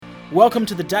Welcome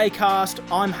to the Daycast.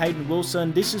 I'm Hayden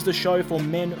Wilson. This is the show for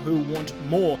men who want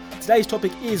more. Today's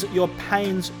topic is your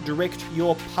pains direct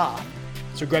your path.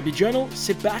 So grab your journal,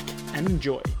 sit back and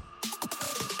enjoy.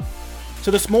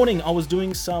 So this morning I was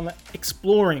doing some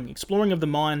exploring of the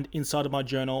mind inside of my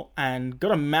journal and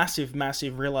got a massive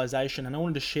realization, and I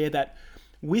wanted to share that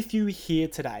with you here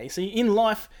today. See, in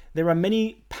life, there are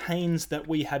many pains that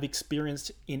we have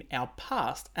experienced in our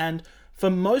past, and for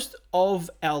most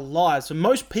of our lives, for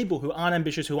most people who aren't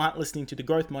ambitious, who aren't listening to the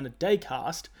Growth Minded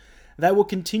Daycast, they will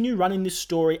continue running this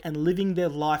story and living their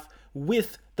life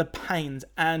with the pains,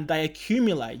 and they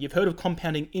accumulate. You've heard of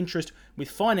compounding interest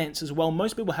with finances. Well,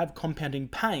 most people have compounding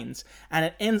pains, and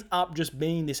it ends up just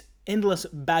being this endless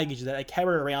baggage that they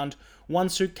carry around. One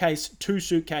suitcase, 2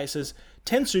 suitcases,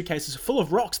 10 suitcases full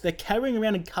of rocks they're carrying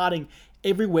around and carting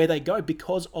everywhere they go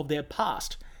because of their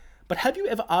past. But have you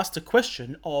ever asked the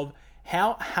question of,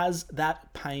 how has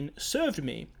that pain served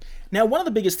me? Now, one of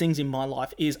the biggest things in my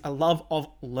life is a love of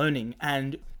learning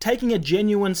and taking a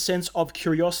genuine sense of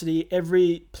curiosity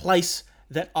every place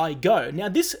that I go. Now,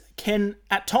 this can,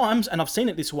 at times, and I've seen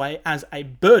it this way, as a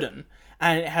burden,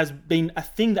 and it has been a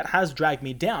thing that has dragged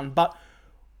me down. But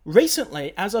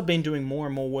recently, as I've been doing more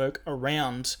and more work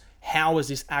around how is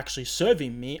this actually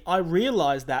serving me, I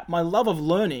realized that my love of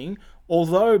learning,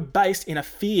 although based in a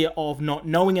fear of not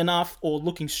knowing enough or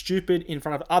looking stupid in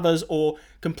front of others or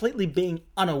completely being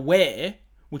unaware,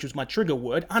 which was my trigger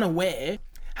word, unaware,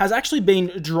 has actually been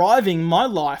driving my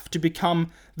life to become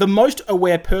the most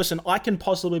aware person I can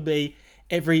possibly be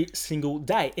every single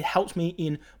day. It helps me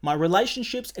in my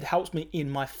relationships, it helps me in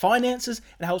my finances,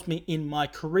 it helps me in my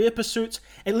career pursuits.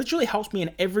 It literally helps me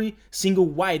in every single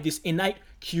way, this innate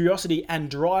curiosity and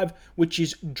drive, which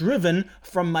is driven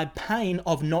from my pain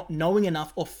of not knowing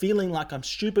enough or feeling like I'm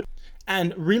stupid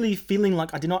and really feeling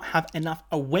like I did not have enough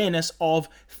awareness of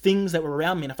things that were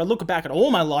around me. And if I look back at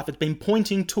all my life, it's been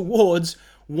pointing towards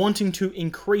wanting to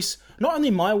increase not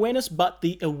only my awareness, but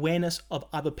the awareness of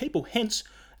other people. Hence,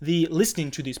 the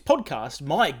listening to this podcast.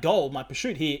 My goal, my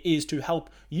pursuit here is to help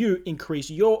you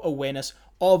increase your awareness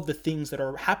of the things that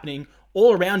are happening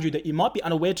all around you that you might be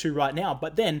unaware to right now,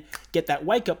 but then get that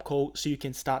wake-up call so you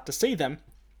can start to see them.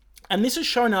 And this has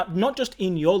shown up not just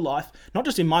in your life, not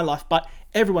just in my life, but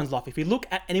everyone's life. If you look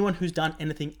at anyone who's done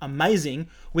anything amazing,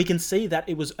 we can see that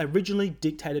it was originally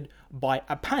dictated by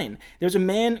a pain. There's a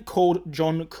man called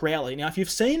John Crowley. Now, if you've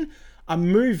seen a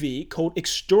movie called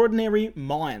Extraordinary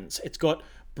Minds, it's got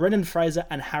Brendan Fraser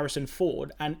and Harrison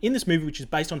Ford. And in this movie, which is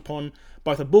based upon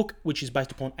both a book, which is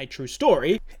based upon a true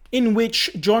story, in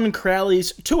which John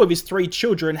Crowley's 2 of his 3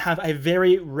 children have a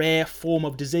very rare form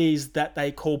of disease that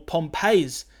they call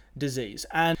Pompeii's disease.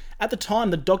 And at the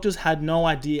time, the doctors had no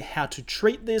idea how to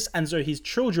treat this, and so his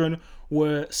children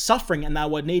were suffering and they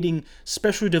were needing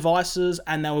special devices,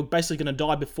 and they were basically going to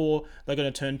die before they're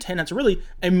going to turn 10. It's a really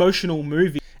emotional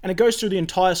movie, and it goes through the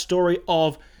entire story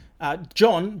of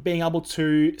John being able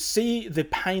to see the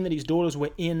pain that his daughters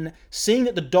were in, seeing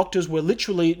that the doctors were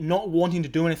literally not wanting to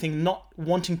do anything, not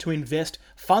wanting to invest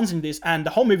funds in this, and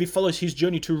the whole movie follows his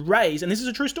journey to raise, and this is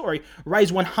a true story,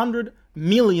 raise $100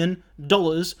 million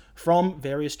from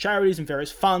various charities and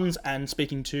various funds, and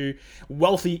speaking to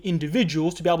wealthy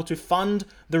individuals to be able to fund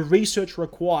the research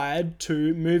required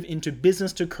to move into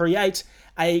business to create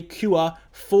a cure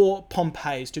for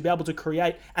Pompeii's, to be able to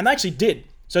create, and they actually did.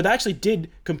 So they actually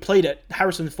did complete it.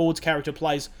 Harrison Ford's character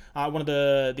plays one of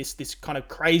this kind of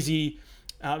crazy,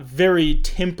 very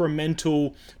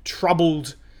temperamental,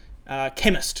 troubled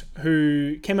chemist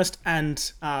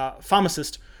and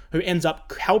pharmacist who ends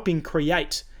up helping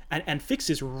create and fix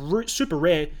this super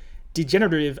rare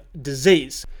degenerative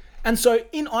disease. And so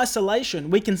in isolation,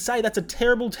 we can say that's a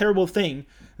terrible, terrible thing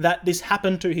that this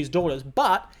happened to his daughters.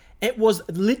 But it was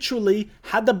literally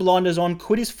had the blinders on,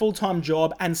 quit his full-time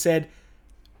job and said,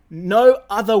 no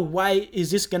other way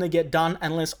is this going to get done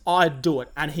unless I do it.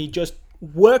 And he just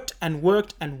worked and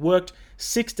worked and worked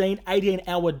 16,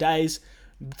 18-hour days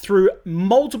through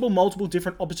multiple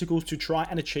different obstacles to try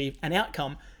and achieve an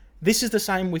outcome. This is the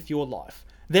same with your life.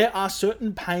 There are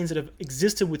certain pains that have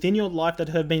existed within your life that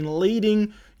have been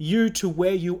leading you to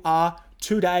where you are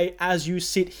today as you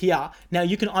sit here. Now,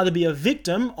 you can either be a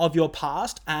victim of your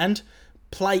past and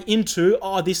play into,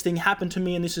 oh, this thing happened to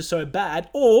me and this is so bad,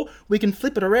 or we can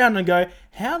flip it around and go,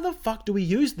 how the fuck do we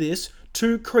use this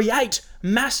to create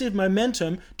massive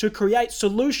momentum, to create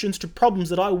solutions to problems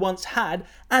that I once had,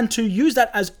 and to use that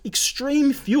as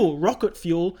extreme fuel, rocket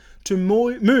fuel, to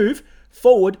move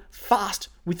forward fast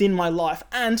within my life.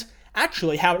 And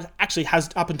actually, how it actually has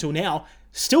up until now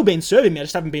still been serving me, I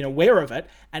just haven't been aware of it.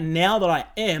 And now that I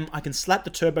am, I can slap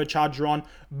the turbocharger on,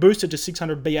 boost it to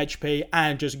 600 bhp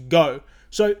and just go.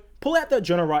 So pull out that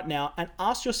journal right now and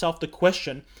ask yourself the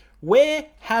question, where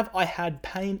have I had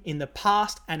pain in the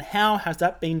past and how has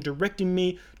that been directing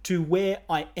me to where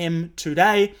I am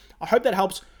today? I hope that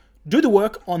helps. Do the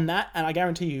work on that, and I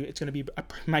guarantee you it's going to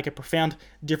make a profound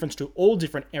difference to all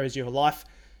different areas of your life,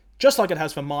 just like it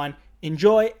has for mine.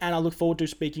 Enjoy, and I look forward to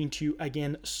speaking to you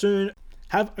again soon.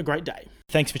 Have a great day.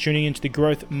 Thanks for tuning into the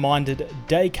Growth Minded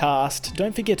Daycast.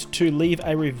 Don't forget to leave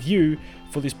a review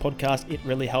for this podcast. It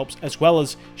really helps, as well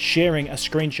as sharing a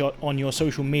screenshot on your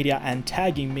social media and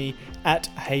tagging me at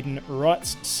Hayden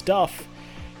Writes Stuff.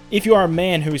 If you are a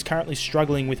man who is currently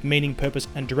struggling with meaning, purpose,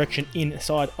 and direction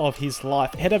inside of his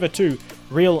life, head over to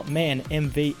Real Man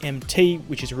MVMT,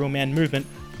 which is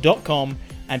realmanmovement.com,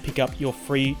 and pick up your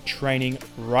free training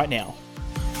right now.